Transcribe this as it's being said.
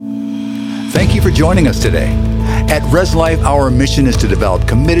Thank you for joining us today. At Res Life, our mission is to develop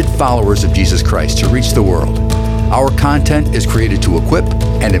committed followers of Jesus Christ to reach the world. Our content is created to equip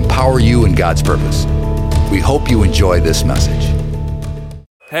and empower you in God's purpose. We hope you enjoy this message.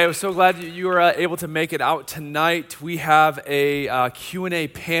 Hey, I'm so glad you were able to make it out tonight. We have a Q&A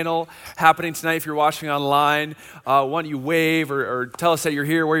panel happening tonight. If you're watching online, why don't you wave or tell us that you're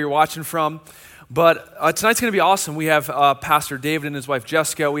here, where you're watching from. But tonight's going to be awesome. We have Pastor David and his wife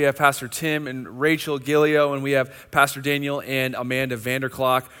Jessica. We have Pastor Tim and Rachel Gillio, and we have Pastor Daniel and Amanda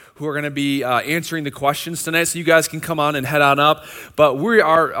Vanderklok, who are going to be answering the questions tonight, so you guys can come on and head on up. But we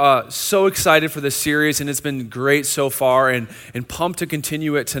are so excited for this series, and it's been great so far, and pumped to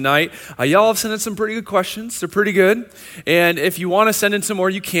continue it tonight. Y'all have sent in some pretty good questions. They're pretty good. And if you want to send in some more,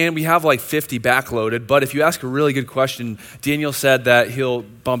 you can. We have like 50 backloaded, but if you ask a really good question, Daniel said that he'll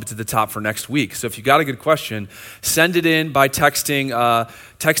bump it to the top for next week. So if you got a good question, send it in by texting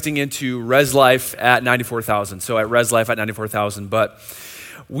into ResLife at 94,000. So at ResLife at 94,000. But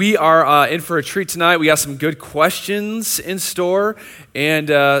we are in for a treat tonight. We got some good questions in store.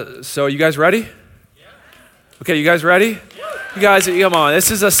 And so you guys ready? Okay, you guys ready? You guys, come on. This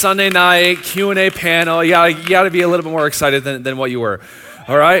is a Sunday night Q&A panel. You got to be a little bit more excited than what you were.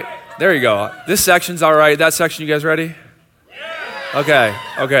 All right? There you go. This section's all right. That section, you guys ready?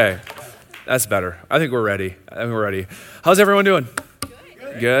 Okay. That's better. I think we're ready. How's everyone doing?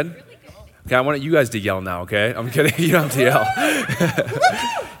 Good? Okay, I want you guys to yell now, okay? I'm kidding. You don't have to yell.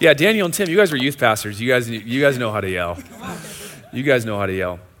 Yeah, Daniel and Tim, you guys were youth pastors. You guys know how to yell. You guys know how to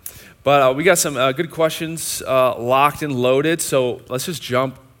yell. But we got some good questions locked and loaded, so let's just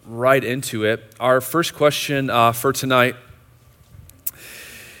jump right into it. Our first question for tonight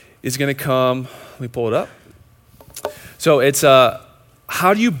is going to come, let me pull it up. So it's,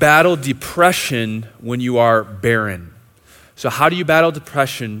 how do you battle depression when you are barren? So how do you battle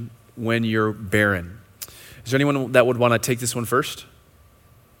depression when you're barren? Is there anyone that would want to take this one first?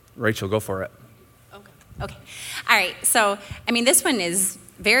 Rachel, go for it. Okay. All right. So, this one is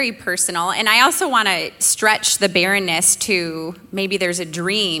very personal, and I also want to stretch the barrenness to maybe there's a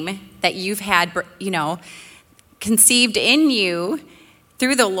dream that you've had, conceived in you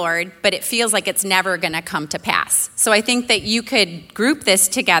through the Lord, but it feels like it's never going to come to pass. So I think that you could group this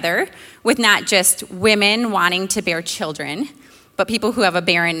together with not just women wanting to bear children, but people who have a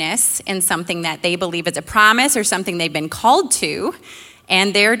barrenness in something that they believe is a promise or something they've been called to,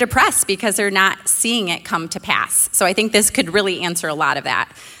 and they're depressed because they're not seeing it come to pass. So I think this could really answer a lot of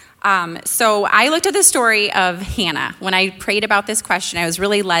that. So I looked at the story of Hannah. When I prayed about this question, I was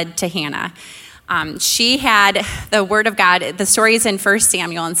really led to Hannah. She had the Word of God. The story is in 1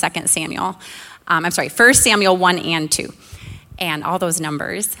 Samuel and 2 Samuel. 1 Samuel 1 and 2, and all those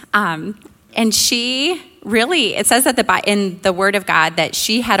numbers. And she really, it says that in the Word of God that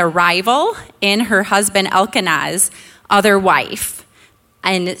she had a rival in her husband Elkanah's other wife.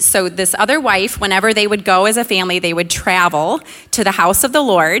 And so this other wife, whenever they would go as a family, they would travel to the house of the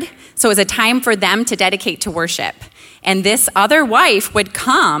Lord. So it was a time for them to dedicate to worship. And this other wife would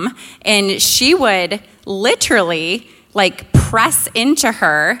come and she would literally press into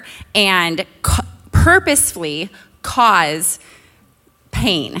her and purposefully cause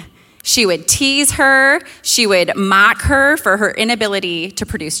pain. She would tease her. She would mock her for her inability to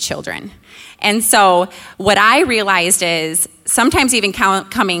produce children. And so what I realized is sometimes even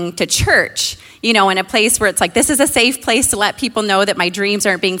coming to church, in a place where it's like, this is a safe place to let people know that my dreams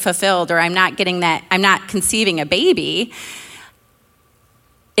aren't being fulfilled or I'm not conceiving a baby.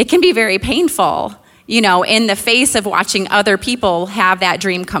 It can be very painful, in the face of watching other people have that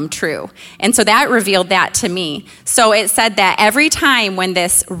dream come true. And so that revealed that to me. So it said that every time when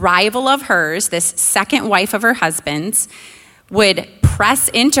this rival of hers, this second wife of her husband's, would press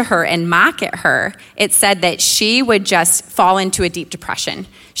into her and mock at her, it said that she would just fall into a deep depression.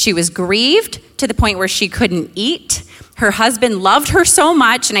 She was grieved to the point where she couldn't eat. Her husband loved her so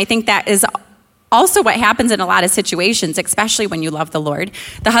much, and I think that is also what happens in a lot of situations, especially when you love the Lord.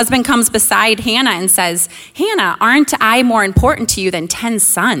 The husband comes beside Hannah and says, Hannah, aren't I more important to you than 10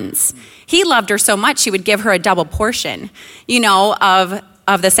 sons? He loved her so much, he would give her a double portion, of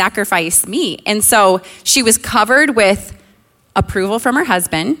the sacrifice meat. And so she was covered with approval from her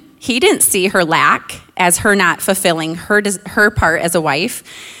husband. He didn't see her lack as her not fulfilling her part as a wife.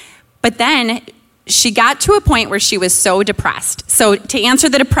 But then she got to a point where she was so depressed. So to answer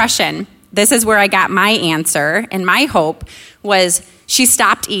the depression, this is where I got my answer, and my hope was she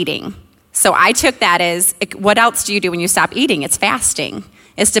stopped eating. So I took that as, what else do you do when you stop eating? It's fasting.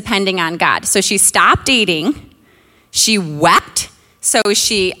 It's depending on God. So she stopped eating. She wept.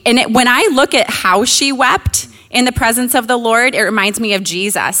 When I look at how she wept, in the presence of the Lord, it reminds me of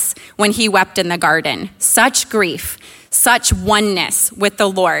Jesus when he wept in the garden. Such grief, such oneness with the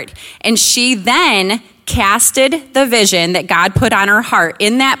Lord. And she then casted the vision that God put on her heart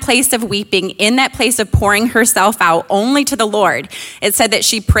in that place of weeping, in that place of pouring herself out only to the Lord. It said that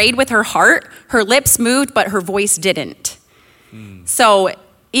she prayed with her heart, her lips moved, but her voice didn't. So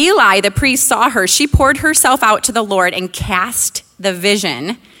Eli, the priest, saw her. She poured herself out to the Lord and cast the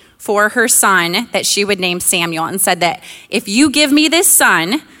vision for her son that she would name Samuel, and said that if you give me this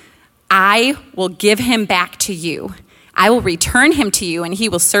son, I will give him back to you. I will return him to you and he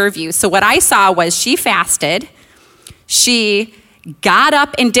will serve you. So what I saw was she fasted. She got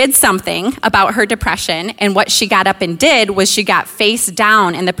up and did something about her depression. And what she got up and did was she got face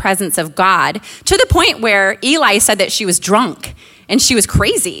down in the presence of God, to the point where Eli said that she was drunk and she was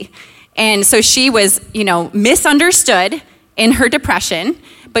crazy. And so she was, misunderstood in her depression,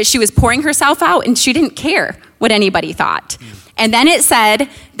 but she was pouring herself out and she didn't care what anybody thought. And then it said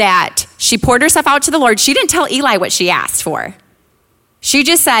that she poured herself out to the Lord. She didn't tell Eli what she asked for. She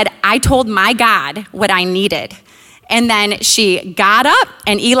just said, I told my God what I needed. And then she got up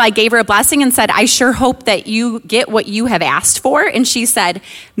and Eli gave her a blessing and said, I sure hope that you get what you have asked for. And she said,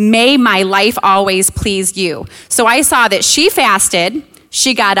 may my life always please you. So I saw that she fasted.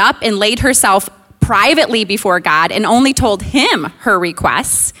 She got up and laid herself privately before God and only told him her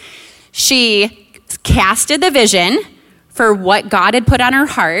requests. She casted the vision for what God had put on her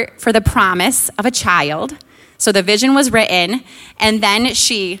heart for the promise of a child. So the vision was written, and then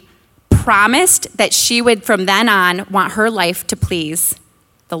she promised that she would from then on want her life to please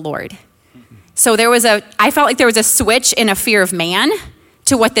the Lord. So I felt like there was a switch in a fear of man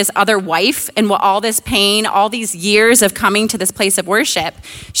to what this other wife and what all this pain, all these years of coming to this place of worship,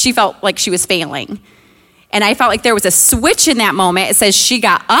 she felt like she was failing. And I felt like there was a switch in that moment. It says she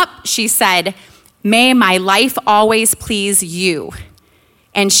got up, she said, may my life always please you.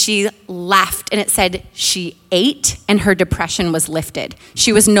 And she left, and it said she ate and her depression was lifted.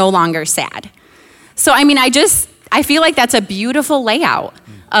 She was no longer sad. So, I feel like that's a beautiful layout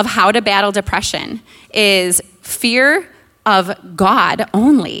of how to battle depression, is fear of God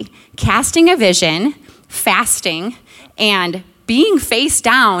only, casting a vision, fasting, and being face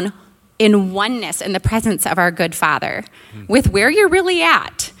down in oneness in the presence of our good Father with where you're really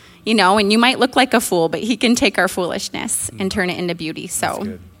at. And you might look like a fool, but he can take our foolishness and turn it into beauty.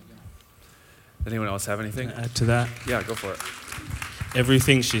 So, anyone else have anything? Add to that? Yeah, go for it.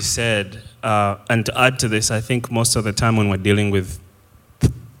 Everything she said, and to add to this, I think most of the time when we're dealing with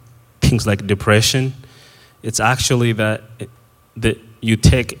things like depression, it's actually that you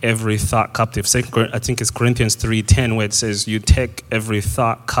take every thought captive. I think it's Corinthians 3:10, where it says you take every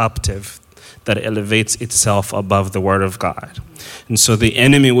thought captive that elevates itself above the word of God. And so the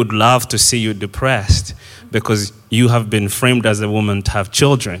enemy would love to see you depressed because you have been framed as a woman to have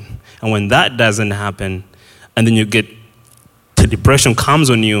children. And when that doesn't happen, and then the depression comes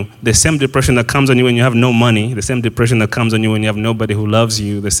on you, the same depression that comes on you when you have no money, the same depression that comes on you when you have nobody who loves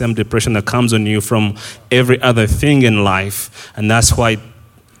you, the same depression that comes on you from every other thing in life. And that's why,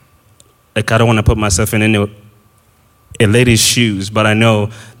 I don't want to put myself in a lady's shoes, but I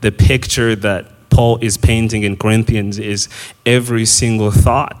know the picture that Paul is painting in Corinthians is every single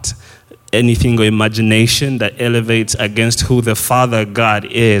thought, anything or imagination that elevates against who the Father God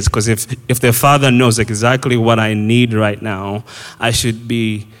is. Because if the Father knows exactly what I need right now, I should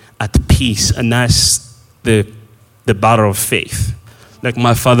be at peace. And that's the battle of faith. Like,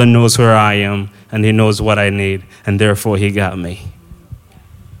 my Father knows where I am and he knows what I need, and therefore he got me.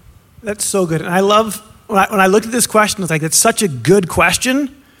 That's so good. And I love, when I looked at this question, I was like, it's such a good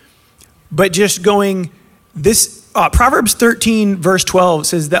question. But just going, Proverbs 13, verse 12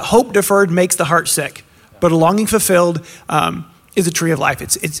 says that hope deferred makes the heart sick, but a longing fulfilled is a tree of life.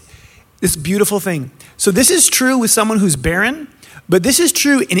 It's this beautiful thing. So this is true with someone who's barren, but this is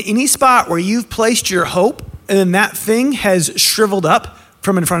true in any spot where you've placed your hope and then that thing has shriveled up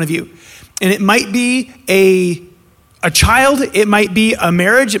from in front of you. And it might be a child, it might be a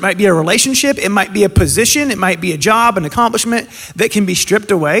marriage, it might be a relationship, it might be a position, it might be a job, an accomplishment that can be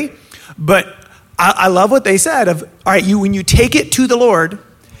stripped away. But I love what they said of, all right, when you take it to the Lord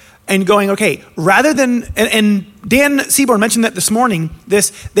and going, okay, rather than, and Dan Seaborn mentioned that this morning,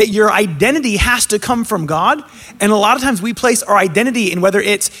 that your identity has to come from God. And a lot of times we place our identity in whether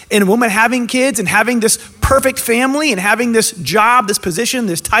it's in a woman having kids and having this perfect family and having this job, this position,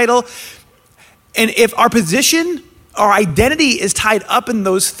 this title. And if our position, our identity is tied up in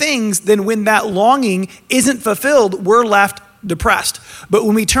those things, then when that longing isn't fulfilled, we're left depressed. But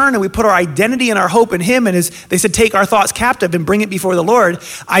when we turn and we put our identity and our hope in him, and as they said, take our thoughts captive and bring it before the Lord,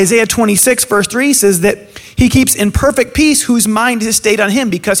 Isaiah 26 verse 3 says that he keeps in perfect peace whose mind is stayed on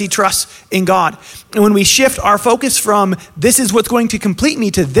him because he trusts in God. And when we shift our focus from this is what's going to complete me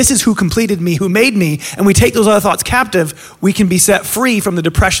to this is who completed me, who made me, and we take those other thoughts captive, we can be set free from the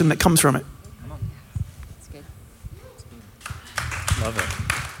depression that comes from it. That's good. Love it.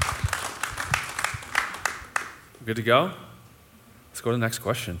 Good to go? Let's go to the next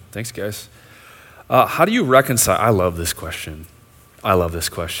question. Thanks, guys. How do you reconcile? I love this question.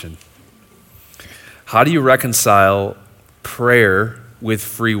 How do you reconcile prayer with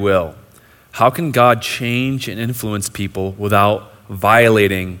free will? How can God change and influence people without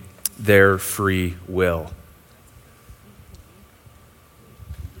violating their free will?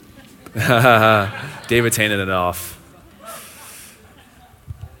 David's handing it off.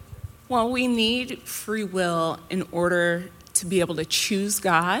 Well, we need free will in order to be able to choose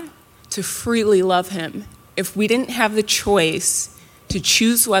God, to freely love him. If we didn't have the choice to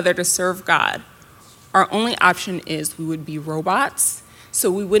choose whether to serve God, our only option is we would be robots, so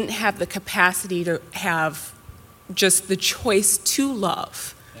we wouldn't have the capacity to have just the choice to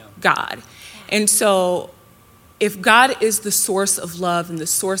love God. And so if God is the source of love and the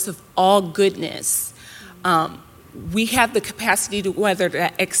source of all goodness, we have the capacity to whether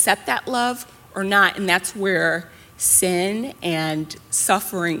to accept that love or not, and that's where sin and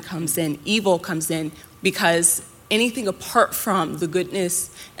suffering comes in, evil comes in, because anything apart from the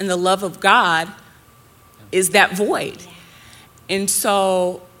goodness and the love of God is that void. And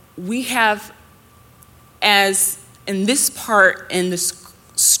so we have, as in this part in this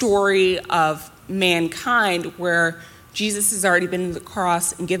story of mankind where Jesus has already been to the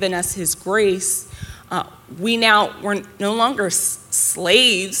cross and given us his grace, we're no longer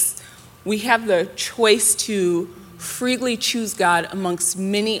slaves. We have the choice to freely choose God amongst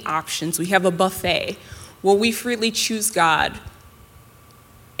many options. We have a buffet where we freely choose God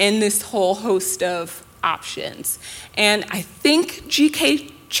in this whole host of options. And I think G.K.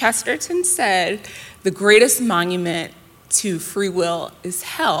 Chesterton said the greatest monument to free will is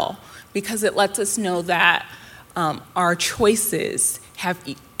hell, because it lets us know that our choices have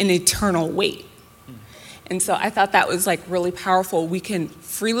an eternal weight. And so I thought that was like really powerful. We can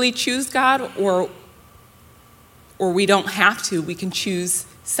freely choose God, or we don't have to. We can choose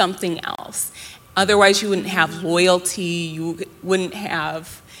something else. Otherwise, you wouldn't have loyalty. You wouldn't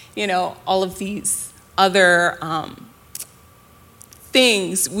have, all of these other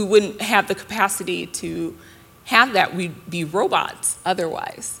things. We wouldn't have the capacity to have that. We'd be robots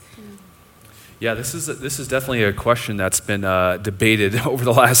otherwise. Yeah, this is definitely a question that's been debated over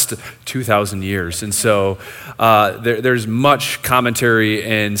the last 2,000 years. And so there's much commentary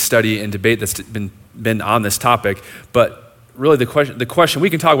and study and debate that's been on this topic. But really the question,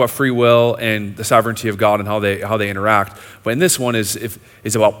 we can talk about free will and the sovereignty of God and how they interact. But in this one is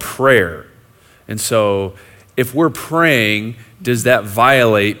about prayer. And so if we're praying, does that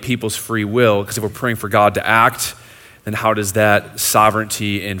violate people's free will? Because if we're praying for God to act, then how does that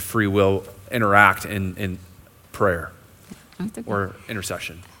sovereignty and free will interact in prayer or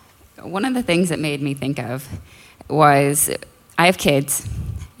intercession? One of the things that made me think of was I have kids,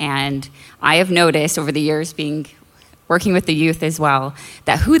 and I have noticed over the years working with the youth as well,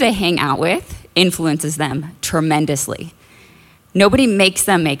 that who they hang out with influences them tremendously. Nobody makes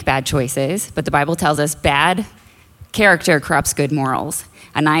them make bad choices, but the Bible tells us bad character corrupts good morals.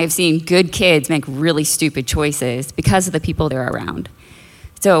 And I have seen good kids make really stupid choices because of the people they're around.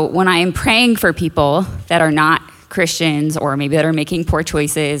 So when I am praying for people that are not Christians or maybe that are making poor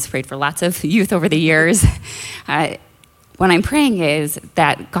choices, prayed for lots of youth over the years, what I'm praying is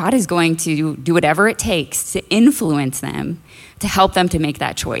that God is going to do whatever it takes to influence them, to help them to make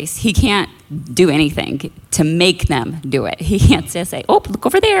that choice. He can't do anything to make them do it. He can't just say, oh, look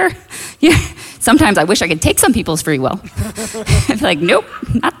over there. Yeah. Sometimes I wish I could take some people's free will. I'd be like, nope,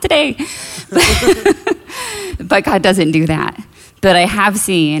 not today. But God doesn't do that. But I have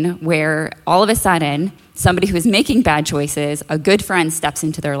seen where all of a sudden, somebody who is making bad choices, a good friend steps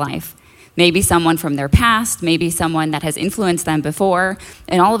into their life. Maybe someone from their past, maybe someone that has influenced them before,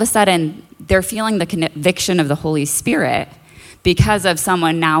 and all of a sudden, they're feeling the conviction of the Holy Spirit because of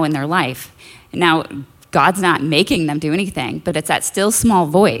someone now in their life. Now, God's not making them do anything, but it's that still small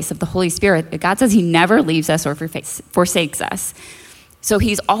voice of the Holy Spirit. God says he never leaves us or forsakes us. So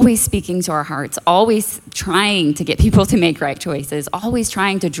he's always speaking to our hearts, always trying to get people to make right choices, always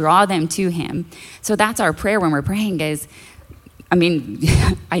trying to draw them to him. So that's our prayer when we're praying is, I mean,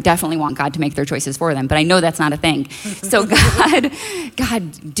 I definitely want God to make their choices for them, but I know that's not a thing. So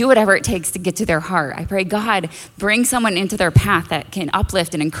God, do whatever it takes to get to their heart. I pray, God, bring someone into their path that can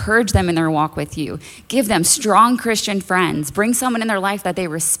uplift and encourage them in their walk with you. Give them strong Christian friends. Bring someone in their life that they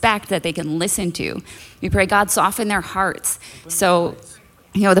respect, that they can listen to. We pray, God, soften their hearts. So,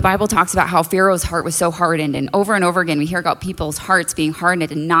 you know, the Bible talks about how Pharaoh's heart was so hardened, and over again, we hear about people's hearts being hardened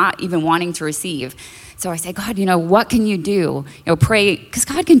and not even wanting to receive. So I say, God, you know, what can you do? You know, pray, because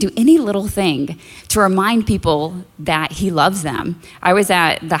God can do any little thing to remind people that he loves them. I was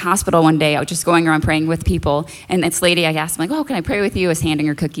at the hospital one day. I was just going around praying with people. And this lady, I asked, I'm like, oh, can I pray with you? I was handing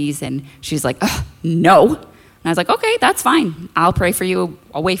her cookies. And she's like, oh, no. And I was like, okay, that's fine. I'll pray for you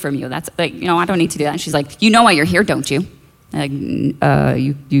away from you. That's like, you know, I don't need to do that. And she's like, you know why you're here, don't you? I'm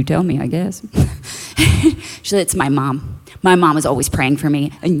like, you tell me, I guess. She said, it's my mom. My mom is always praying for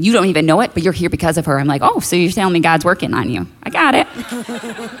me, and you don't even know it, but you're here because of her. I'm like, oh, so you're telling me God's working on you. I got it.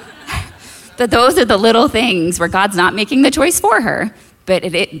 But those are the little things where God's not making the choice for her, but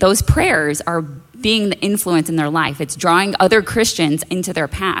those prayers are being the influence in their life. It's drawing other Christians into their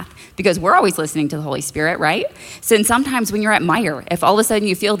path, because we're always listening to the Holy Spirit, right? So sometimes when you're at Meijer, if all of a sudden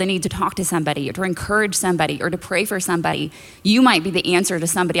you feel the need to talk to somebody or to encourage somebody or to pray for somebody, you might be the answer to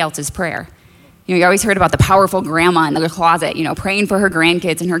somebody else's prayer. You know, you always heard about the powerful grandma in the closet, you know, praying for her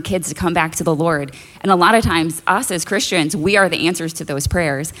grandkids and her kids to come back to the Lord. And a lot of times, us as Christians, we are the answers to those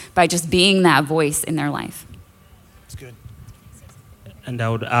prayers by just being that voice in their life. That's good. And I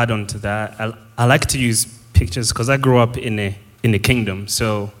would add on to that, I like to use pictures because I grew up in a kingdom.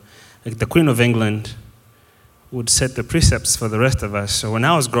 So like the Queen of England would set the precepts for the rest of us. So when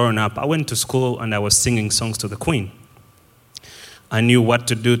I was growing up, I went to school and I was singing songs to the Queen. I knew what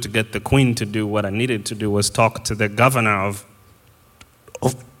to do to get the Queen to do what I needed to do, was talk to the governor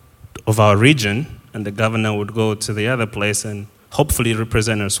of our region, and the governor would go to the other place and hopefully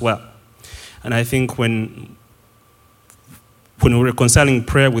represent us well. And I think when we're reconciling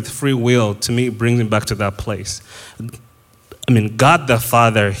prayer with free will, to me, it brings me back to that place. I mean, God the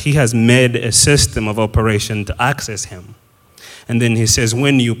Father, he has made a system of operation to access him. And then he says,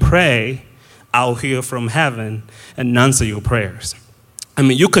 when you pray, I'll hear from heaven and answer your prayers. I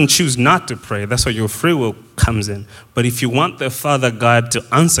mean, you can choose not to pray. That's where your free will comes in. But if you want the Father God to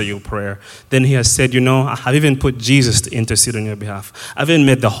answer your prayer, then he has said, you know, I've even put Jesus to intercede on your behalf. I've even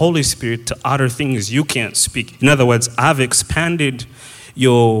made the Holy Spirit to utter things you can't speak. In other words, I've expanded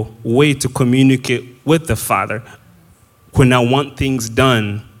your way to communicate with the Father when I want things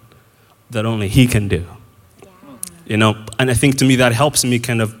done that only he can do. You know, and I think to me that helps me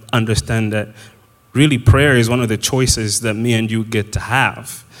kind of understand that really prayer is one of the choices that me and you get to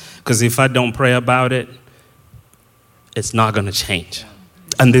have. Because if I don't pray about it, it's not going to change.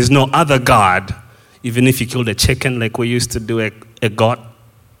 And there's no other God, even if you killed a chicken like we used to do a God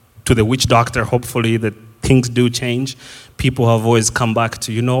to the witch doctor, hopefully that things do change. People have always come back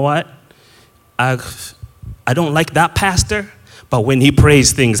to, you know what? I don't like that pastor, but when he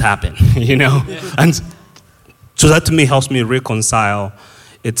prays, things happen, you know? Yeah. And so that to me helps me reconcile.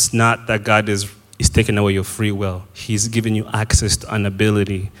 It's not that God is taking away your free will. He's given you access to an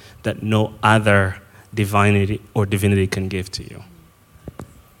ability that no other divinity can give to you.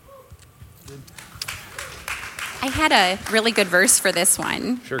 I had a really good verse for this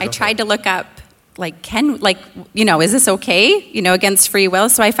one. Sure, I tried to look up, is this okay, against free will?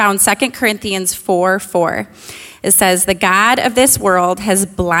 So I found 2 Corinthians 4:4. It says, the God of this world has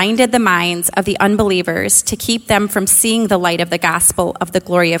blinded the minds of the unbelievers to keep them from seeing the light of the gospel of the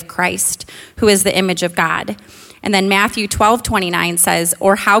glory of Christ, who is the image of God. And then Matthew 12:29 says,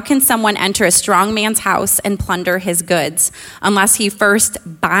 or how can someone enter a strong man's house and plunder his goods unless he first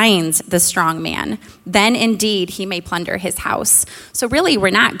binds the strong man? Then indeed he may plunder his house. So really we're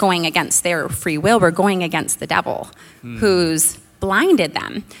not going against their free will. We're going against the devil who's blinded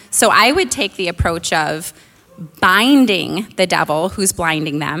them. So I would take the approach of binding the devil who's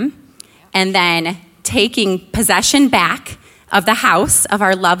blinding them, and then taking possession back of the house of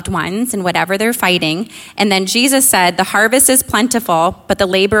our loved ones and whatever they're fighting. And then Jesus said, the harvest is plentiful, but the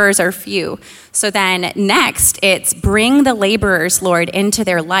laborers are few. So then next, it's bring the laborers, Lord, into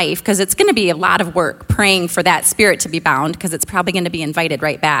their life, because it's going to be a lot of work praying for that spirit to be bound, because it's probably going to be invited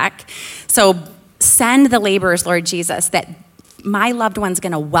right back. So send the laborers, Lord Jesus, that my loved one's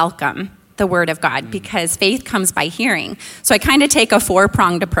going to welcome the word of God, because faith comes by hearing. So I kind of take a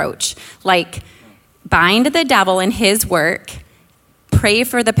 4-pronged approach, like bind the devil in his work, pray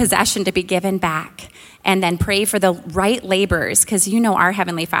for the possession to be given back, and then pray for the right laborers, because our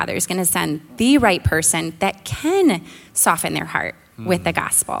Heavenly Father is going to send the right person that can soften their heart with the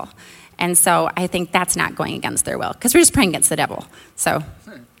gospel. And so I think that's not going against their will because we're just praying against the devil. So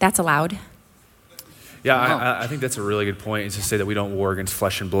that's allowed. Yeah, I think that's a really good point, is to say that we don't war against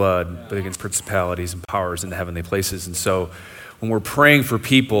flesh and blood, but against principalities and powers in the heavenly places. And so when we're praying for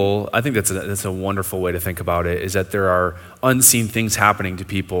people, I think that's a wonderful way to think about it, is that there are unseen things happening to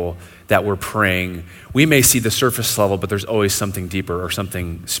people that we're praying. We may see the surface level, but there's always something deeper or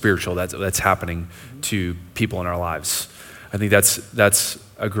something spiritual that's happening to people in our lives. I think that's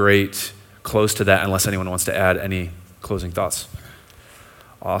a great close to that, unless anyone wants to add any closing thoughts.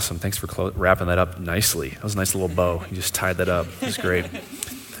 Awesome. Thanks for wrapping that up nicely. That was a nice little bow. You just tied that up. It was great.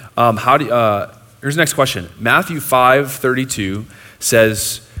 Here's the next question. Matthew 5:32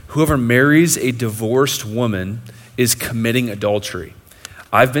 says, whoever marries a divorced woman is committing adultery.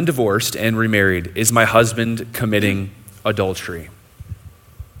 I've been divorced and remarried. Is my husband committing adultery?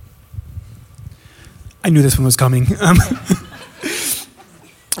 I knew this one was coming. All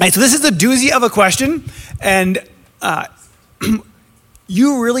right, so this is a doozy of a question, and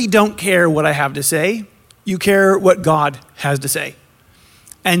you really don't care what I have to say. You care what God has to say.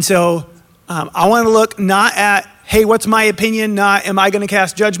 And so I want to look not at, hey, what's my opinion? Not, am I going to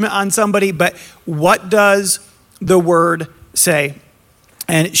cast judgment on somebody? But what does the word say?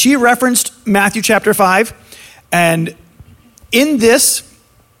 And she referenced Matthew chapter 5. And in this,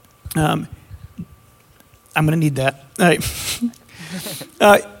 I'm going to need that. All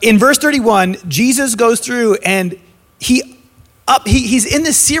right. In verse 31, Jesus goes through and he's in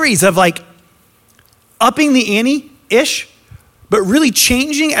this series of like upping the ante-ish, but really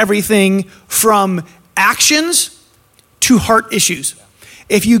changing everything from actions to heart issues.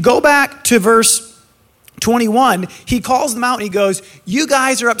 If you go back to verse 21, he calls them out and he goes, you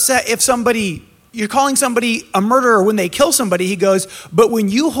guys are upset if you're calling somebody a murderer when they kill somebody. He goes, but when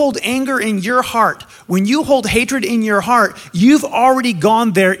you hold anger in your heart, when you hold hatred in your heart, you've already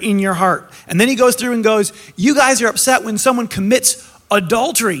gone there in your heart. And then he goes through and goes, you guys are upset when someone commits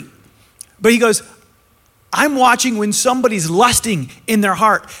adultery. But he goes, I'm watching when somebody's lusting in their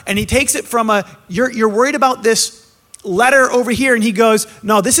heart. And he takes it from you're worried about this letter over here. And he goes,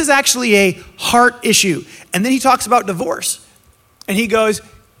 no, this is actually a heart issue. And then he talks about divorce. And he goes,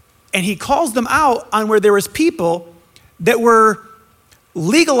 and he calls them out on where there was people that were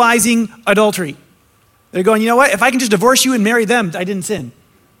legalizing adultery. They're going, you know what? If I can just divorce you and marry them, I didn't sin.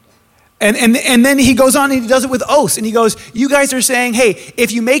 And then he goes on and he does it with oaths. And he goes, you guys are saying, hey,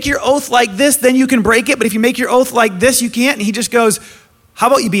 if you make your oath like this, then you can break it. But if you make your oath like this, you can't. And he just goes, how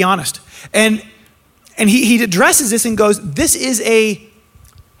about you be honest? And he addresses this and goes, this is a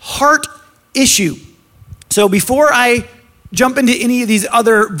heart issue. So before I jump into any of these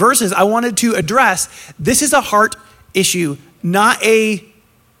other verses, I wanted to address, this is a heart issue, not a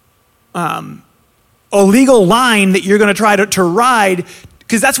legal line that you're going to try to ride,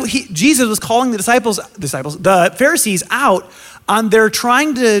 because that's what Jesus was calling the Pharisees out on. They're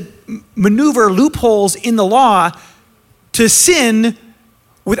trying to maneuver loopholes in the law to sin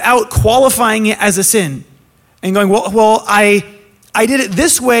without qualifying it as a sin. And going, well, I did it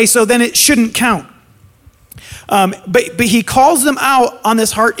this way, so then it shouldn't count. But he calls them out on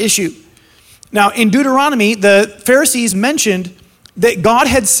this heart issue. Now, in Deuteronomy, the Pharisees mentioned that God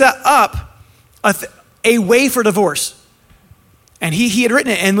had set up a way for divorce. And he had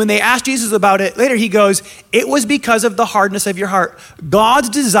written it. And when they asked Jesus about it later, he goes, it was because of the hardness of your heart. God's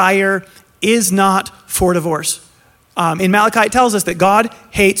desire is not for divorce. In Malachi, it tells us that God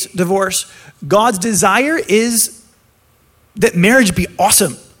hates divorce. God's desire is that marriage be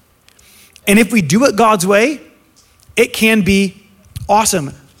awesome. And if we do it God's way, it can be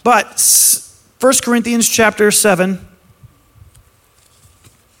awesome. But 1 Corinthians chapter 7,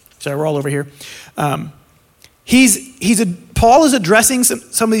 sorry, we're all over here. Paul is addressing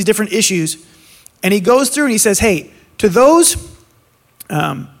some of these different issues, and he goes through and he says, hey, to those,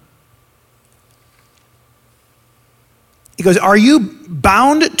 he goes, are you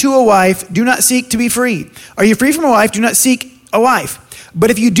bound to a wife? Do not seek to be free. Are you free from a wife? Do not seek a wife. But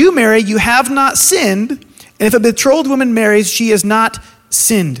if you do marry, you have not sinned, and if a betrothed woman marries, she has not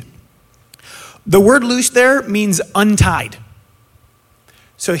sinned. The word loose there means untied.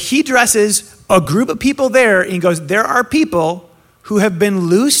 So he addresses a group of people there, and he goes, there are people who have been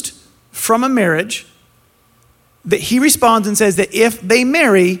loosed from a marriage, that he responds and says that if they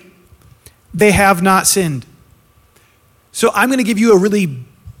marry, they have not sinned. So I'm going to give you a really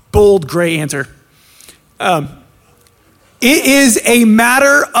bold gray answer. It is a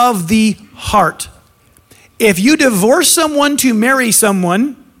matter of the heart. If you divorce someone to marry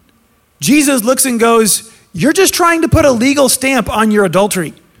someone, Jesus looks and goes, you're just trying to put a legal stamp on your adultery.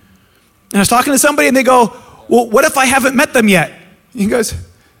 And I was talking to somebody and they go, well, what if I haven't met them yet? He goes,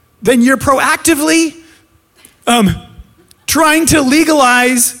 then you're proactively trying to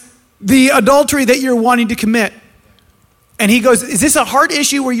legalize the adultery that you're wanting to commit. And he goes, is this a heart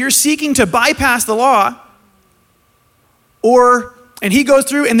issue where you're seeking to bypass the law? And he goes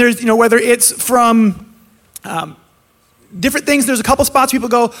through, and there's, whether it's from different things, there's a couple spots people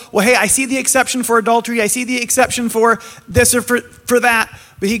go, well, hey, I see the exception for adultery. I see the exception for this or for that.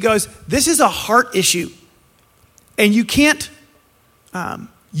 But he goes, this is a heart issue. And you can't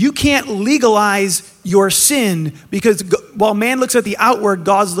legalize your sin because while man looks at the outward,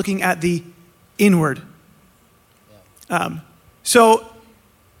 God's looking at the inward. So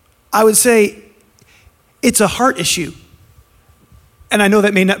I would say it's a heart issue. And I know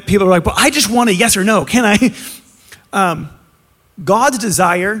that people are like, but I just want a yes or no. Can I? God's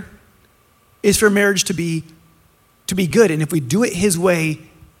desire is for marriage to be good. And if we do it his way,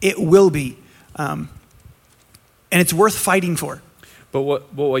 it will be. And it's worth fighting for. But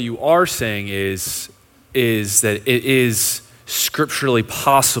what you are saying is that it is scripturally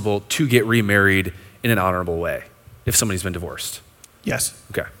possible to get remarried in an honorable way if somebody's been divorced. Yes.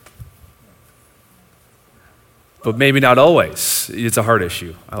 Okay. But maybe not always. It's a heart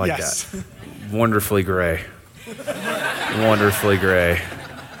issue. I like that. Wonderfully gray. Wonderfully gray.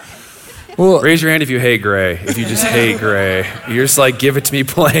 Well, raise your hand if you hate gray. If you just hate gray. You're just like, give it to me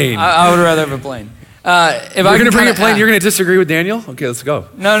plain. I would rather have a plain. If you're going to bring it plain, you're going to disagree with Daniel? Okay, let's go.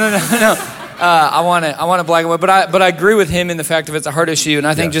 No. I want it black and white. But I agree with him in the fact of it's a heart issue. And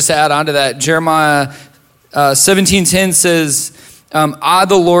I think just to add on to that, Jeremiah 17:10 says, I,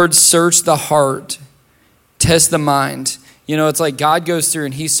 the Lord, search the heart, test the mind. It's like God goes through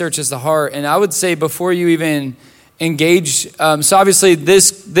and he searches the heart. And I would say before you even engage, so obviously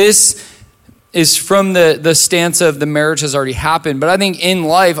this is from the stance of the marriage has already happened. But I think in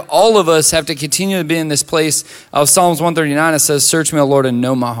life, all of us have to continue to be in this place of Psalms 139. It says, search me, O Lord, and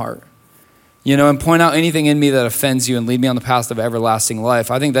know my heart. And point out anything in me that offends you and lead me on the path of everlasting life.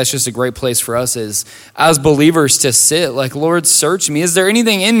 I think that's just a great place for us as believers to sit. Like, Lord, search me. Is there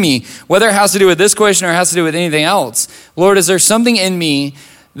anything in me, whether it has to do with this question or it has to do with anything else? Lord, is there something in me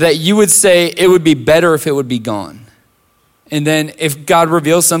that you would say it would be better if it would be gone? And then if God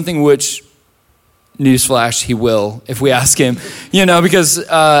reveals something, which, newsflash, he will if we ask him, because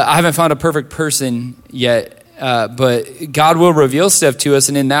I haven't found a perfect person yet, but God will reveal stuff to us.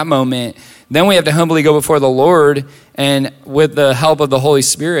 And in that moment, then we have to humbly go before the Lord, and with the help of the Holy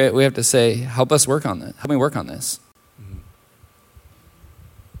Spirit, we have to say, help us work on this. Help me work on this.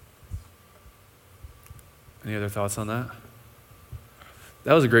 Any other thoughts on that?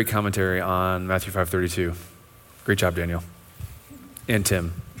 That was a great commentary on Matthew 5:32. Great job, Daniel. And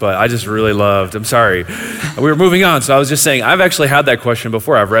Tim. But I just really loved, I'm sorry, we were moving on. So I was just saying, I've actually had that question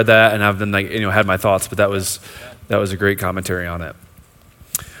before. I've read that and I've been had my thoughts, but that was a great commentary on it.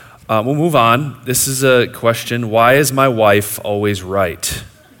 We'll move on. This is a question. Why is my wife always right?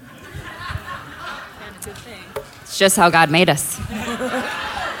 It's just how God made us.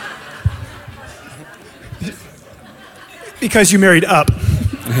 Because you married up.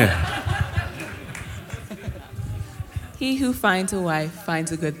 He who finds a wife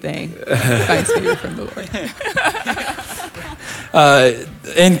finds a good thing. Finds favor from the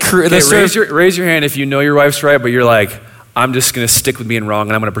Lord. Raise your hand if you know your wife's right, but you're like, I'm just going to stick with being wrong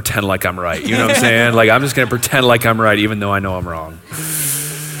and I'm going to pretend like I'm right. You know what I'm saying? Like, I'm just going to pretend like I'm right even though I know I'm wrong.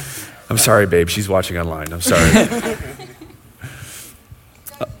 I'm sorry, babe. She's watching online. I'm sorry.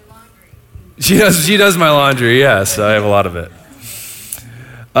 She does my laundry, yes. I have a lot of it.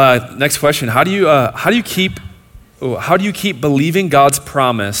 Next question. How do you keep believing God's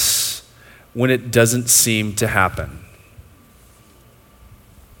promise when it doesn't seem to happen?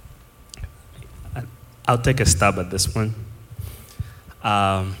 I'll take a stab at this one.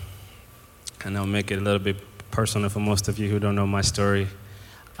 And I'll make it a little bit personal for most of you who don't know my story.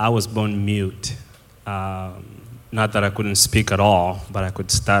 I was born mute. Not that I couldn't speak at all, but I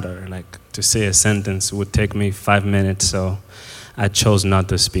could stutter. Like, to say a sentence would take me 5 minutes, so I chose not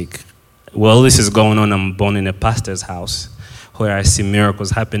to speak. Well, this is going on. I'm born in a pastor's house where I see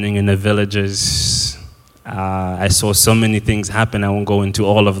miracles happening in the villages. I saw so many things happen. I won't go into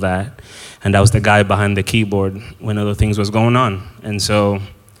all of that. And I was the guy behind the keyboard when other things was going on. And so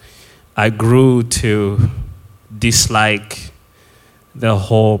I grew to dislike the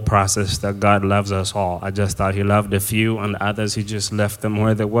whole process that God loves us all. I just thought he loved a few, and the others, he just left them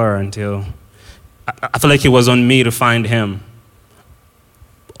where they were until I feel like it was on me to find him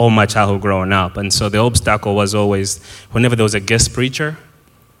all my childhood growing up. And so the obstacle was always, whenever there was a guest preacher,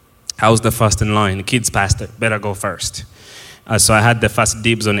 I was the first in line. The kids pastor, better go first. So I had the first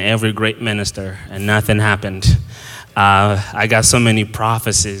dibs on every great minister, and nothing happened. I got so many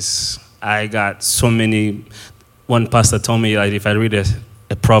prophecies. I got so many. One pastor told me that if I read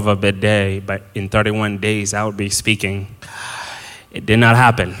a proverb a day, but in 31 days I would be speaking. It did not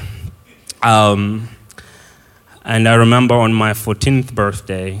happen. And I remember on my 14th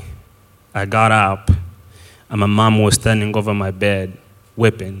birthday, I got up and my mom was standing over my bed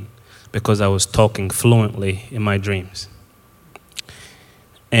whipping because I was talking fluently in my dreams.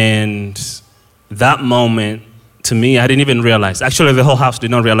 And that moment, to me, I didn't even realize. Actually, the whole house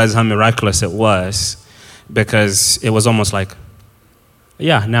did not realize how miraculous it was, because it was almost like,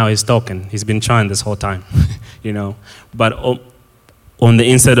 yeah, now he's talking. He's been trying this whole time, you know. But on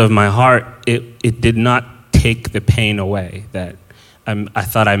the inside of my heart, it did not take the pain away that I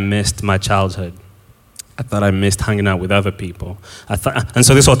thought I missed my childhood. I thought I missed hanging out with other people. And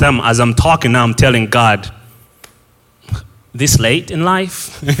so this whole time, as I'm talking now, I'm telling God, this late in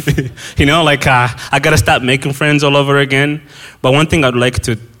life, you know, like I gotta stop making friends all over again. But one thing I'd like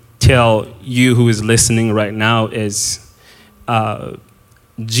to tell you who is listening right now is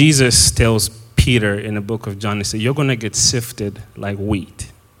Jesus tells Peter in the book of John, he said, you're gonna get sifted like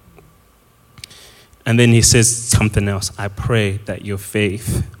wheat. And then he says something else, I pray that your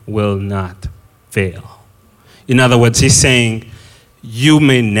faith will not fail. In other words, he's saying, you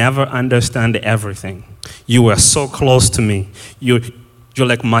may never understand everything. You are so close to me. You're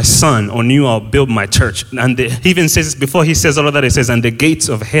like my son. On you I'll build my church. And he even says, before he says all of that, he says, and the gates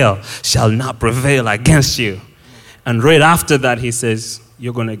of hell shall not prevail against you. And right after that, he says,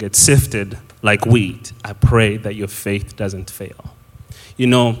 you're going to get sifted like wheat. I pray that your faith doesn't fail. You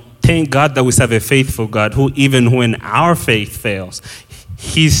know, thank God that we serve a faithful God who, even when our faith fails,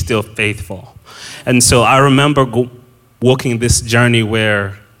 he's still faithful. And so I remember walking this journey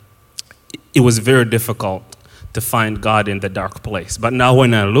where it was very difficult to find God in the dark place. But now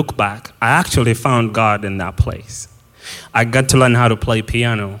when I look back, I actually found God in that place. I got to learn how to play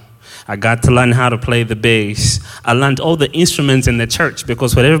piano. I got to learn how to play the bass. I learned all the instruments in the church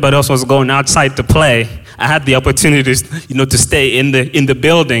because when everybody else was going outside to play, I had the opportunity to stay in the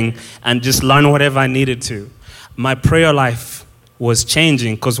building and just learn whatever I needed to. My prayer life was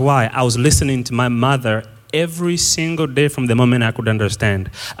changing because why? I was listening to my mother every single day from the moment I could understand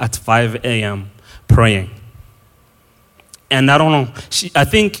at 5 a.m. praying. And I don't know, I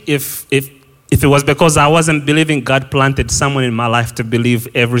think if it was because I wasn't believing, God planted someone in my life to believe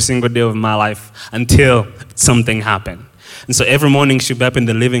every single day of my life until something happened. And so every morning she'd be up in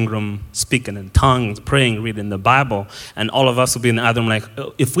the living room speaking in tongues, praying, reading the Bible, and all of us would be in the other room like,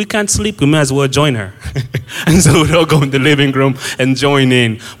 if we can't sleep, we may as well join her. And so we'd all go in the living room and join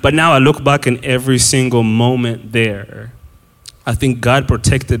in. But now I look back in every single moment there, I think God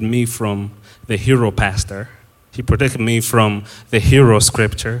protected me from the hero pastor. He protected me from the hero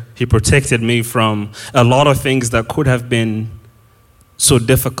scripture. He protected me from a lot of things that could have been so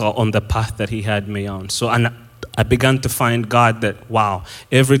difficult on the path that he had me on. So I began to find God that, wow,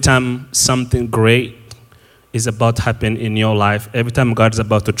 every time something great is about to happen in your life, every time God is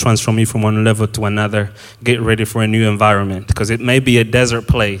about to transform you from one level to another, get ready for a new environment. Because it may be a desert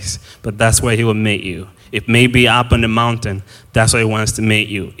place, but that's where he will meet you. It may be up on the mountain, that's where he wants to meet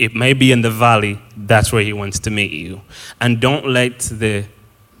you. It may be in the valley, that's where he wants to meet you. And don't let the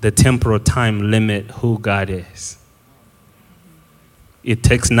temporal time limit who God is. It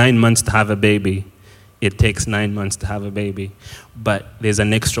takes 9 months to have a baby. It takes 9 months to have a baby. But there's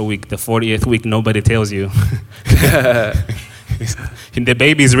an extra week, the 40th week, nobody tells you. The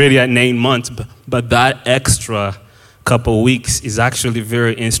baby is ready at 9 months, but that extra couple weeks is actually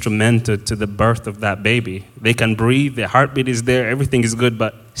very instrumental to the birth of that baby. They can breathe, their heartbeat is there, everything is good,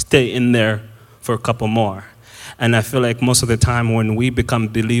 but stay in there for a couple more. And I feel like most of the time when we become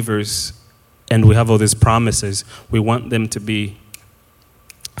believers and we have all these promises, we want them to be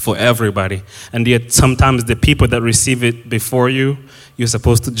for everybody. And yet sometimes the people that receive it before you, you're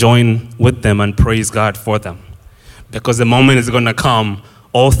supposed to join with them and praise God for them. Because the moment is going to come,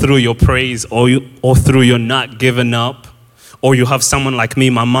 all through your praise, all through your not giving up, or you have someone like me,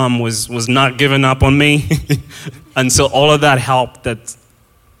 my mom was not giving up on me. And so all of that helped that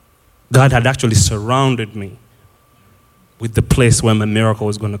God had actually surrounded me with the place where my miracle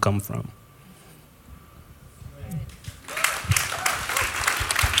was going to come from.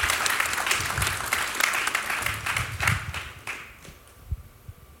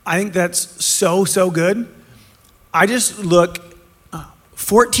 I think that's so good. I just look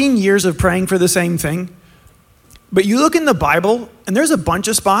 14 years of praying for the same thing. But you look in the Bible, and there's a bunch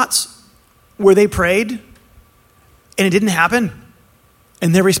of spots where they prayed, and it didn't happen.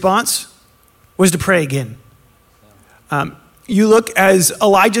 And their response was to pray again. you look as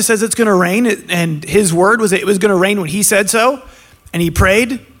Elijah says it's going to rain, and his word was that it was going to rain when he said so, and he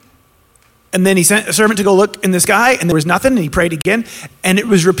prayed, and then he sent a servant to go look in the sky, and there was nothing, and he prayed again, and it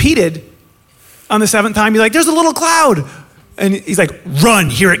was repeated on the seventh time. He's like, there's a little cloud, and he's like, run,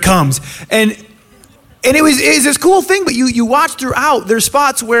 here it comes. And it was this cool thing, but you watch throughout, there's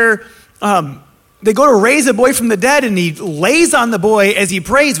spots where they go to raise a boy from the dead, and he lays on the boy as he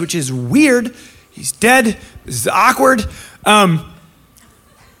prays, which is weird. He's dead. This is awkward. No,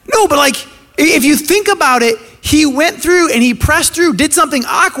 but like, if you think about it, he went through and he pressed through, did something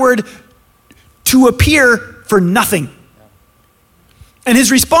awkward to appear for nothing. And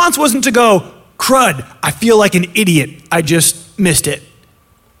his response wasn't to go, crud, I feel like an idiot. I just missed it.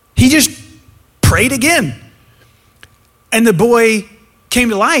 He just prayed again. And the boy came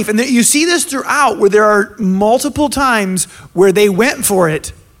to life. And you see this throughout, where there are multiple times where they went for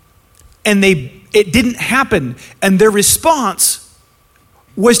it and it didn't happen. And their response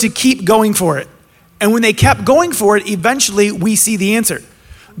was to keep going for it. And when they kept going for it, eventually we see the answer.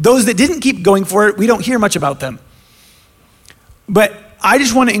 Those that didn't keep going for it, we don't hear much about them. But I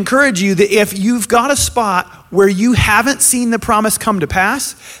just want to encourage you that if you've got a spot where you haven't seen the promise come to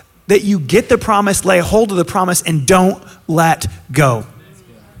pass, that you get the promise, lay hold of the promise, and don't let go.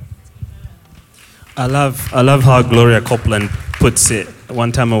 I love how Gloria Copeland puts it.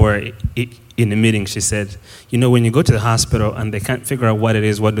 One time we were in a meeting, she said, when you go to the hospital and they can't figure out what it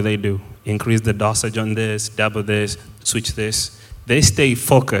is, what do? Increase the dosage on this, double this, switch this. They stay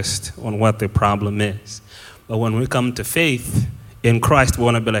focused on what the problem is. But when we come to faith in Christ, we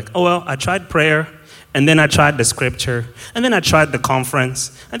want to be like, oh, well, I tried prayer, and then I tried the scripture, and then I tried the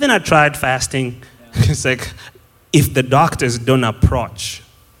conference, and then I tried fasting. It's like, if the doctors don't approach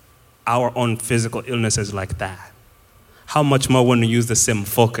our own physical illnesses like that, how much more when we use the same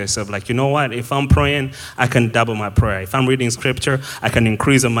focus of like, you know what, if I'm praying, I can double my prayer. If I'm reading scripture, I can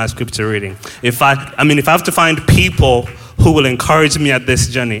increase on my scripture reading. If I have to find people who will encourage me at this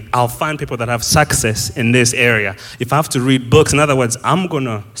journey, I'll find people that have success in this area. If I have to read books, in other words, I'm going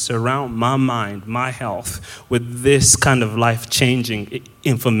to surround my mind, my health with this kind of life-changing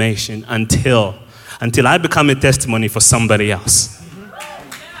information until I become a testimony for somebody else.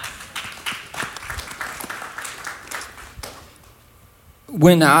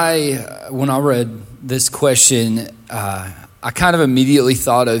 When I read this question, I kind of immediately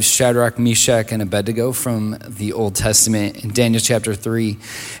thought of Shadrach, Meshach, and Abednego from the Old Testament in Daniel chapter 3.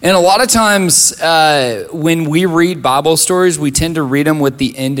 And a lot of times when we read Bible stories, we tend to read them with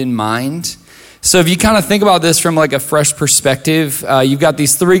the end in mind. So if you kind of think about this from like a fresh perspective, you've got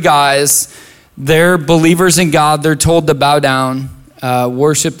these three guys. They're believers in God. They're told to bow down,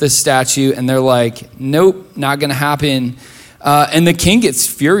 worship this statue, and they're like, nope, not going to happen. And the king gets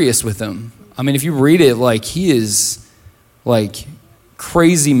furious with them. I mean, if you read it, like, he is like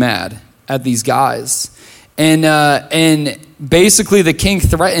crazy mad at these guys. And basically the king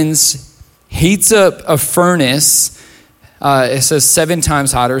threatens, heats up a furnace. It says 7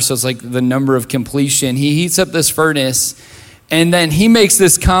 times hotter, so it's like the number of completion. He heats up this furnace, and then he makes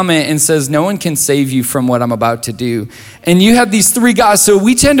this comment and says, no one can save you from what I'm about to do. And you have these three guys. So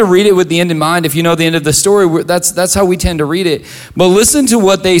we tend to read it with the end in mind. If you know the end of the story, that's how we tend to read it. But listen to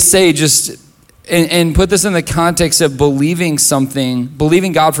what they say, and put this in the context of believing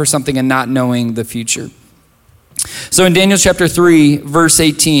God for something and not knowing the future. So in Daniel chapter 3, verse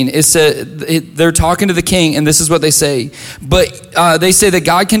 18, it said, they're talking to the king, and this is what they say. But they say that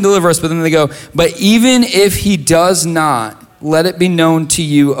God can deliver us, but then they go, but even if he does not, let it be known to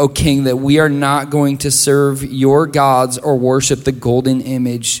you, O king, that we are not going to serve your gods or worship the golden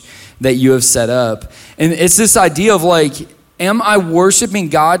image that you have set up. And it's this idea of like, am I worshiping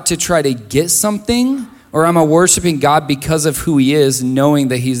God to try to get something, or am I worshiping God because of who he is, knowing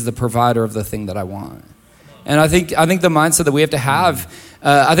that he's the provider of the thing that I want? And I think the mindset that we have to have,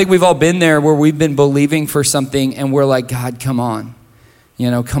 I think we've all been there where we've been believing for something and we're like, God, come on.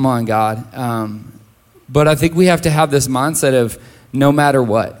 Come on, God. But I think we have to have this mindset of no matter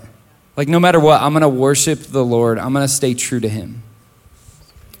what. Like, no matter what, I'm going to worship the Lord. I'm going to stay true to him.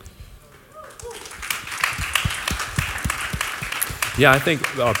 Yeah, I think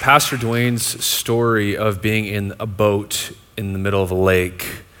Pastor Dwayne's story of being in a boat in the middle of a lake,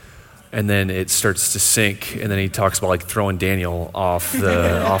 and then it starts to sink, and then he talks about like throwing Daniel off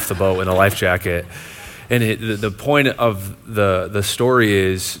the boat in a life jacket. And the point of the story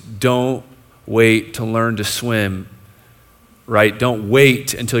is, don't wait to learn to swim, right? Don't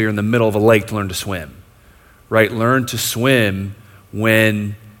wait until you're in the middle of a lake to learn to swim, right? Learn to swim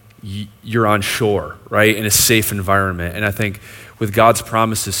when you're on shore, right? In a safe environment. And I think with God's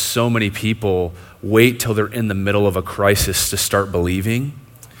promises, so many people wait till they're in the middle of a crisis to start believing,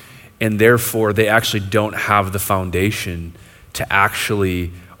 and therefore they actually don't have the foundation to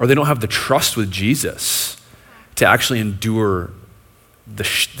actually, or they don't have the trust with Jesus to actually endure the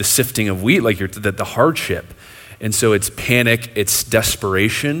sifting of wheat, like the hardship. And so it's panic, it's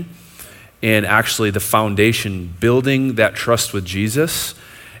desperation, and actually the foundation, building that trust with Jesus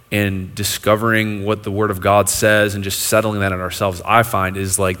and discovering what the Word of God says and just settling that in ourselves, I find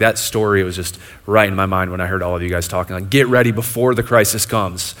is like that story. It was just right in my mind when I heard all of you guys talking, like get ready before the crisis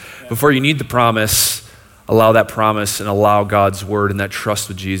comes. Before you need the promise, allow that promise and allow God's Word and that trust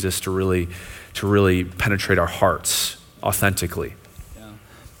with Jesus to really penetrate our hearts authentically.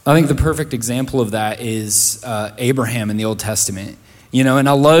 I think the perfect example of that is Abraham in the Old Testament. You know, and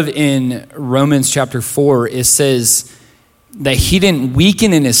I love in Romans chapter 4, it says that he didn't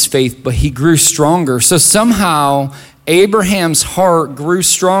weaken in his faith, but he grew stronger. So somehow Abraham's heart grew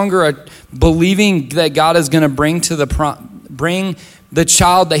stronger at believing that God is going to bring the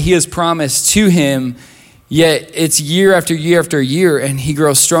child that he has promised to him. Yet it's year after year after year, and he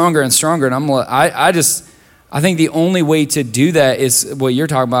grows stronger and stronger. And I think the only way to do that is what you're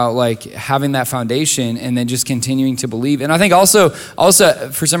talking about, like having that foundation and then just continuing to believe. And I think also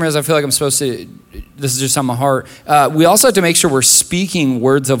for some reason I feel like I'm supposed to, this is just on my heart, we also have to make sure we're speaking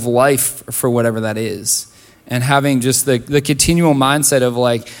words of life for whatever that is. And having just the continual mindset of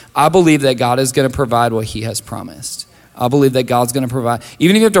like, I believe that God is going to provide what he has promised. I believe that God's going to provide.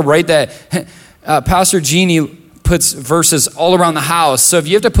 Even if you have to write that, Pastor Jeannie puts verses all around the house. So if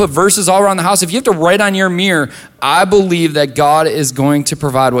you have to put verses all around the house, if you have to write on your mirror, I believe that God is going to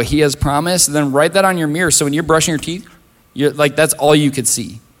provide what he has promised, then write that on your mirror. So when you're brushing your teeth, that's all you could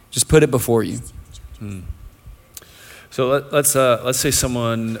see. Just put it before you. So let's say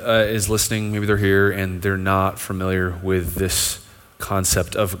someone is listening, maybe they're here and they're not familiar with this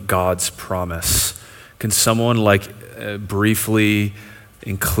concept of God's promise. Can someone briefly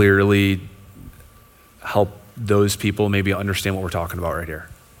and clearly help those people maybe understand what we're talking about right here?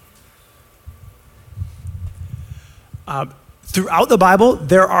 Throughout the Bible,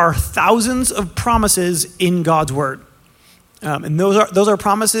 there are thousands of promises in God's word. And those are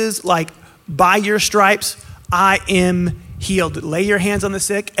promises like, by your stripes, I am healed. Lay your hands on the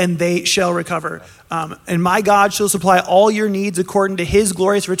sick and they shall recover. And my God shall supply all your needs according to his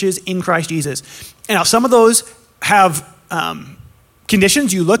glorious riches in Christ Jesus. And now some of those have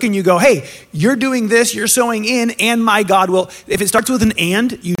conditions. You look and you go, hey, you're doing this, you're sowing in, and my God will. If it starts with an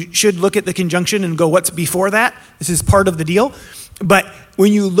and, you should look at the conjunction and go, what's before that? This is part of the deal. But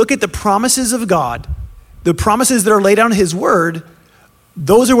when you look at the promises of God, the promises that are laid down in his word,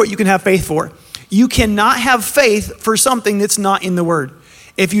 those are what you can have faith for. You cannot have faith for something that's not in the word.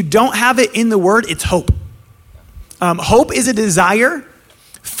 If you don't have it in the word, it's hope. Hope is a desire.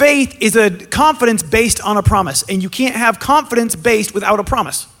 Faith is a confidence based on a promise, and you can't have confidence based without a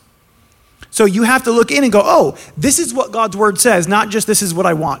promise. So you have to look in and go, oh, this is what God's word says, not just this is what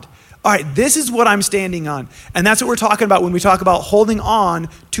I want. All right, this is what I'm standing on. And that's what we're talking about when we talk about holding on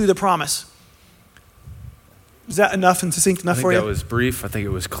to the promise. Is that enough and succinct enough for you? I think that was brief. I think it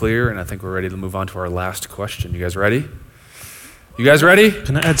was clear, and I think we're ready to move on to our last question. You guys ready? You guys ready?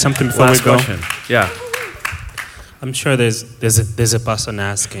 Can I add something before last we go? Question. Yeah. I'm sure there's a person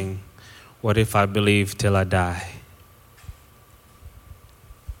asking, what if I believe till I die?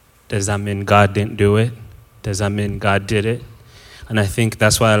 Does that mean God didn't do it? Does that mean God did it? And I think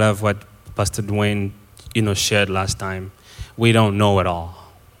that's why I love what Pastor Dwayne, shared last time. We don't know it all.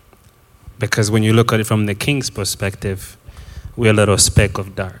 Because when you look at it from the king's perspective, we're a little speck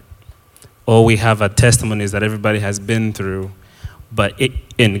of dirt. All we have are testimonies that everybody has been through. But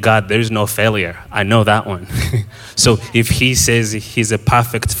in God, there's no failure. I know that one. So if he says he's a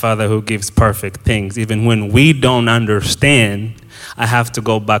perfect father who gives perfect things, even when we don't understand, I have to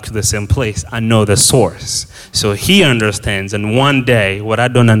go back to the same place. I know the source. So he understands. And one day, what I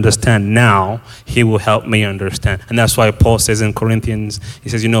don't understand now, he will help me understand. And that's why Paul says in Corinthians, he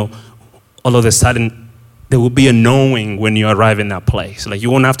says, all of a sudden, there will be a knowing when you arrive in that place. Like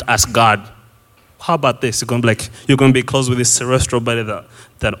you won't have to ask God, how about this? You're going to be close with this celestial body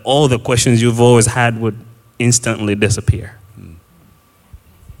that all the questions you've always had would instantly disappear.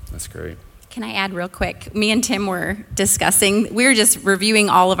 That's great. Can I add real quick? Me and Tim were discussing, we were just reviewing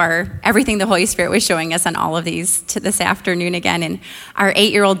all of everything the Holy Spirit was showing us on all of these to this afternoon again. And our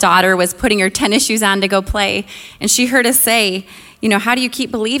 8-year-old daughter was putting her tennis shoes on to go play. And she heard us say, how do you keep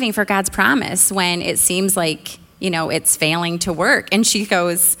believing for God's promise when it seems like, it's failing to work? And she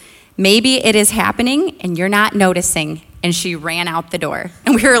goes, maybe it is happening and you're not noticing. And she ran out the door.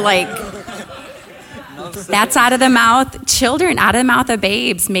 And we were like, That's out of the mouth, children, out of the mouth of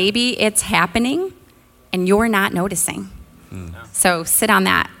babes. Maybe it's happening and you're not noticing. So sit on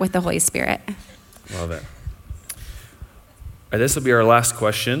that with the Holy Spirit. Love it. All right, this will be our last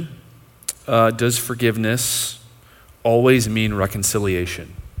question. Does forgiveness always mean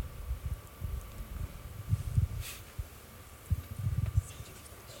reconciliation?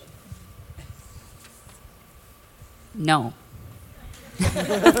 No.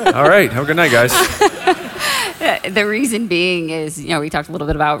 All right, have a good night, guys. The reason being is, we talked a little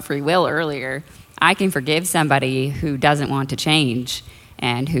bit about free will earlier. I can forgive somebody who doesn't want to change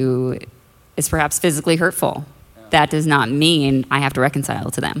and who is perhaps physically hurtful. Yeah. That does not mean I have to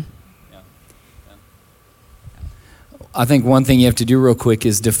reconcile to them. I think one thing you have to do real quick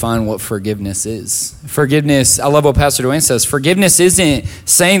is define what forgiveness is. Forgiveness, I love what Pastor Dwayne says. Forgiveness isn't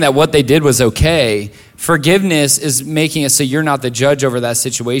saying that what they did was okay. Forgiveness is making it so you're not the judge over that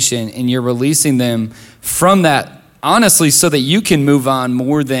situation and you're releasing them from that, honestly, so that you can move on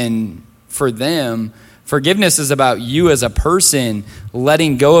more than for them. Forgiveness is about you as a person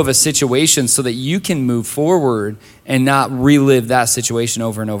letting go of a situation so that you can move forward and not relive that situation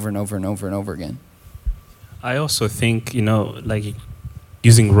over and over and over and over and over again. I also think, like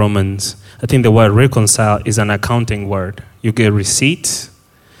using Romans, I think the word reconcile is an accounting word. You get receipts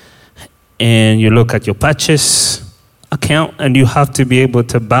and you look at your purchase account and you have to be able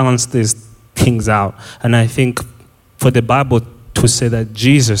to balance these things out. And I think for the Bible to say that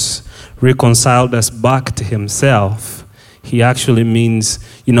Jesus reconciled us back to himself, he actually means,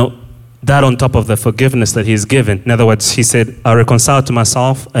 that on top of the forgiveness that he's given. In other words, he said, I reconcile to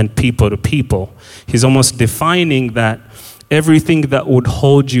myself and people to people. He's almost defining that everything that would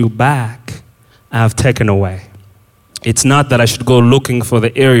hold you back, I have taken away. It's not that I should go looking for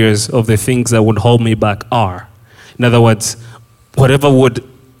the areas of the things that would hold me back are. In other words, whatever would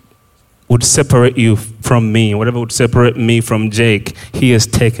separate you from me, whatever would separate me from Jake, he has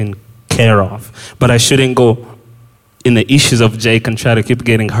taken care of. But I shouldn't go in the issues of Jake and try to keep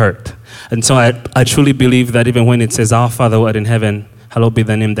getting hurt. And so I truly believe that even when it says, Our Father who art in heaven, hallowed be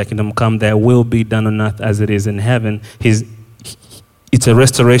thy name, thy kingdom come, thy will be done on earth as it is in heaven. It's a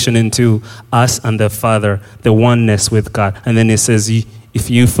restoration into us and the Father, the oneness with God. And then it says, if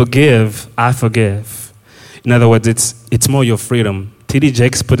you forgive, I forgive. In other words, it's more your freedom. T.D.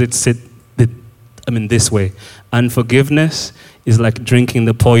 Jakes put it this way. Unforgiveness is like drinking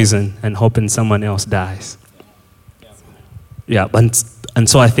the poison and hoping someone else dies. Yeah, and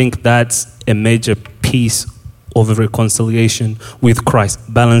so I think that's a major piece of the reconciliation with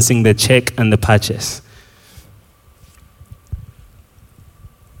Christ, balancing the check and the purchase.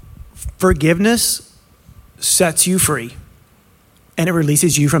 Forgiveness sets you free, and it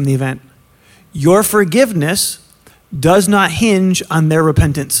releases you from the event. Your forgiveness does not hinge on their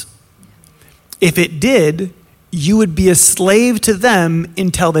repentance. If it did, you would be a slave to them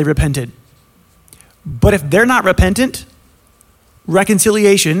until they repented. But if they're not repentant,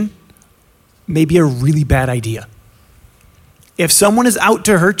 reconciliation may be a really bad idea. If someone is out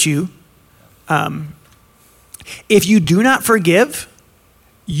to hurt you, if you do not forgive,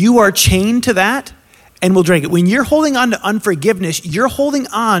 you are chained to that and will drag it. When you're holding on to unforgiveness, you're holding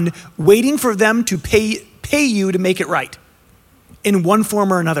on, waiting for them to pay you to make it right in one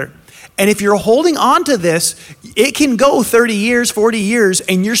form or another. And if you're holding on to this, it can go 30 years, 40 years,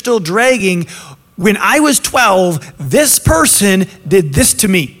 and you're still dragging. When I was 12, this person did this to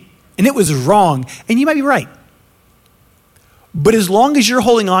me, and it was wrong. And you might be right. But as long as you're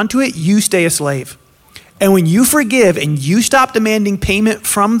holding on to it, you stay a slave. And when you forgive and you stop demanding payment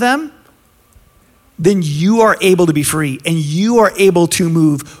from them, then you are able to be free and you are able to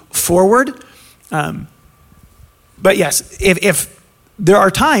move forward. But yes, if there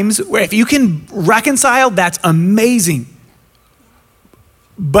are times where if you can reconcile, that's amazing.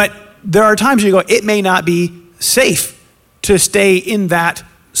 But there are times where you go, it may not be safe to stay in that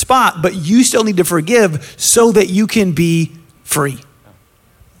spot, but you still need to forgive so that you can be free.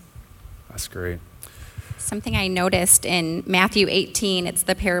 That's great. Something I noticed in Matthew 18, it's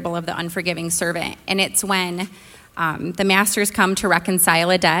the parable of the unforgiving servant. And it's when the masters come to reconcile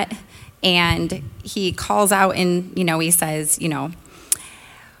a debt, and he calls out and, he says,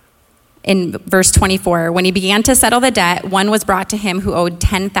 in verse 24, when he began to settle the debt, one was brought to him who owed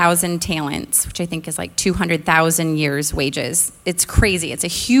 10,000 talents, which I think is like 200,000 years' wages. It's crazy. It's a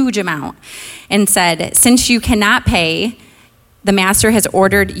huge amount. And said, since you cannot pay, the master has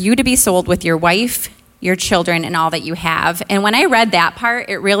ordered you to be sold with your wife, your children, and all that you have. And when I read that part,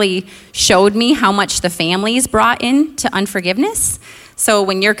 it really showed me how much the families brought in to unforgiveness. So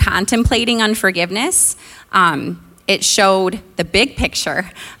when you're contemplating unforgiveness, it showed the big picture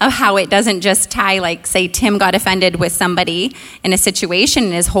of how it doesn't just tie, like, say, Tim got offended with somebody in a situation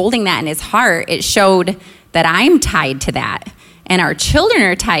and is holding that in his heart. It showed that I'm tied to that, and our children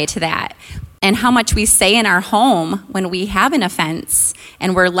are tied to that. And how much we say in our home when we have an offense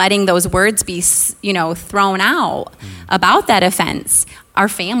and we're letting those words be, thrown out about that offense, our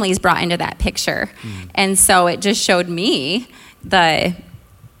family's brought into that picture. And so it just showed me the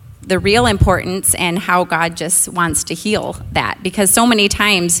real importance and how God just wants to heal that. Because so many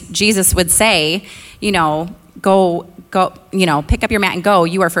times Jesus would say, go, pick up your mat and go,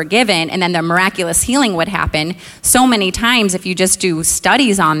 you are forgiven, and then the miraculous healing would happen. So many times, if you just do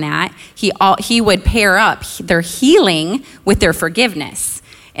studies on that, he would pair up their healing with their forgiveness.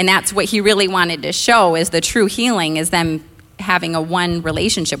 And that's what he really wanted to show, is the true healing is them having a one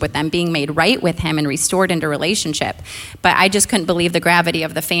relationship with them, being made right with him and restored into relationship. But I just couldn't believe the gravity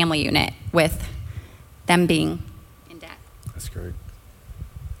of the family unit with them being in debt. That's great.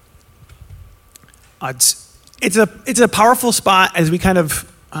 It's a powerful spot as we kind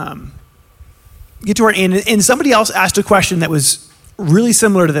of get to our end. And somebody else asked a question that was really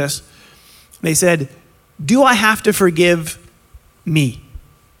similar to this. They said, do I have to forgive me?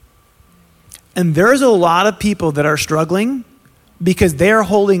 And there's a lot of people that are struggling because they're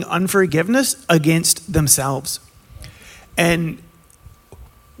holding unforgiveness against themselves. And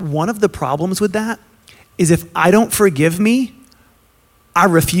one of the problems with that is if I don't forgive me, I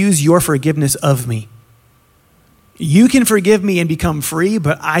refuse your forgiveness of me. You can forgive me and become free,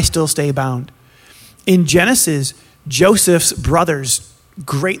 but I still stay bound. In Genesis, Joseph's brothers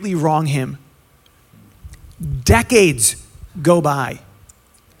greatly wrong him. Decades go by.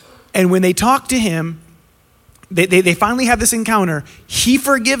 And when they talk to him, they finally have this encounter. He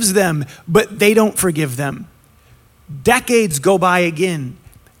forgives them, but they don't forgive them. Decades go by again.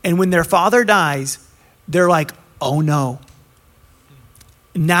 And when their father dies, they're like, oh no.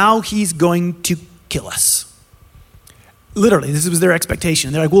 Now he's going to kill us. Literally, this was their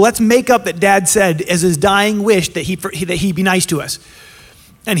expectation. They're like, well, let's make up that dad said as his dying wish that he be nice to us.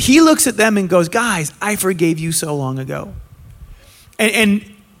 And he looks at them and goes, guys, I forgave you so long ago.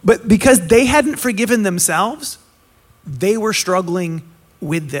 But because they hadn't forgiven themselves, they were struggling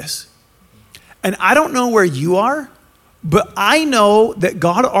with this. And I don't know where you are, but I know that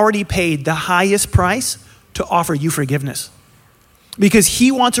God already paid the highest price to offer you forgiveness. Because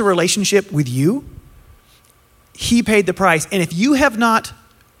he wants a relationship with you. He paid the price. And if you have not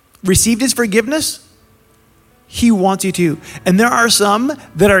received his forgiveness, he wants you to. And there are some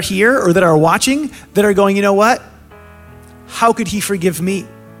that are here or that are watching that are going, you know what? How could he forgive me?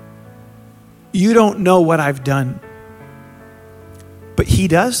 You don't know what I've done. But he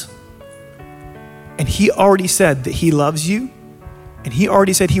does. And he already said that he loves you. And he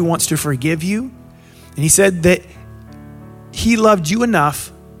already said he wants to forgive you. And he said that he loved you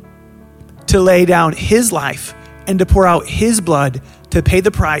enough to lay down his life and to pour out his blood to pay the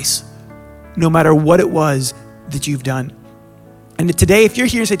price, no matter what it was that you've done. And today, if you're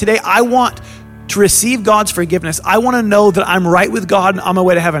here and say, today, I want to receive God's forgiveness. I want to know that I'm right with God and on my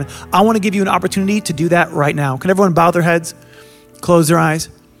way to heaven. I want to give you an opportunity to do that right now. Can everyone bow their heads, close their eyes?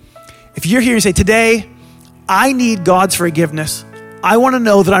 If you're here and say, today, I need God's forgiveness. I want to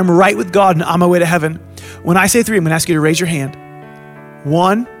know that I'm right with God and on my way to heaven. When I say 3, I'm going to ask you to raise your hand.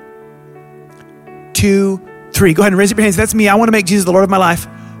 1, 2, 3. Go ahead and raise your hands. That's me. I want to make Jesus the Lord of my life.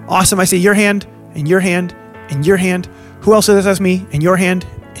 Awesome. I say your hand and your hand and your hand. Who else says that's me? And your hand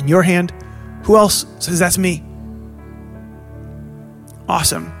and your hand. Who else says that's me?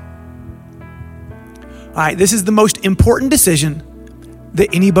 Awesome. All right, this is the most important decision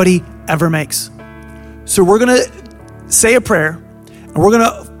that anybody ever makes. So we're going to say a prayer, and we're going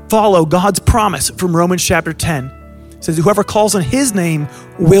to follow God's promise from Romans chapter 10. It says, whoever calls on his name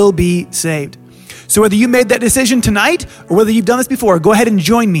will be saved. So whether you made that decision tonight or whether you've done this before, go ahead and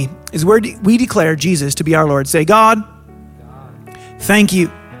join me as we declare Jesus to be our Lord. Say, God, thank you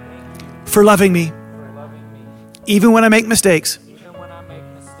for loving me, even when I make mistakes.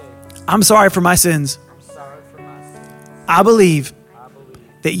 I'm sorry for my sins. I believe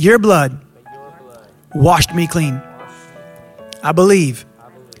that your blood washed me clean. I believe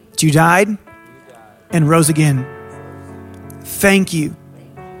that you died and rose again. Thank you.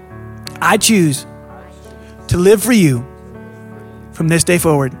 I choose to live for you from this day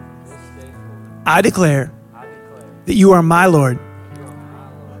forward. I declare that you are my Lord.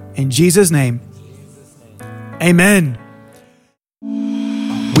 In Jesus' name, amen.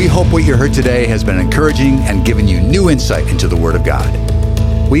 We hope what you heard today has been encouraging and given you new insight into the Word of God.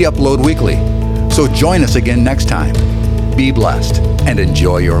 We upload weekly, so join us again next time. Be blessed and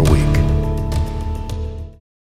enjoy your week.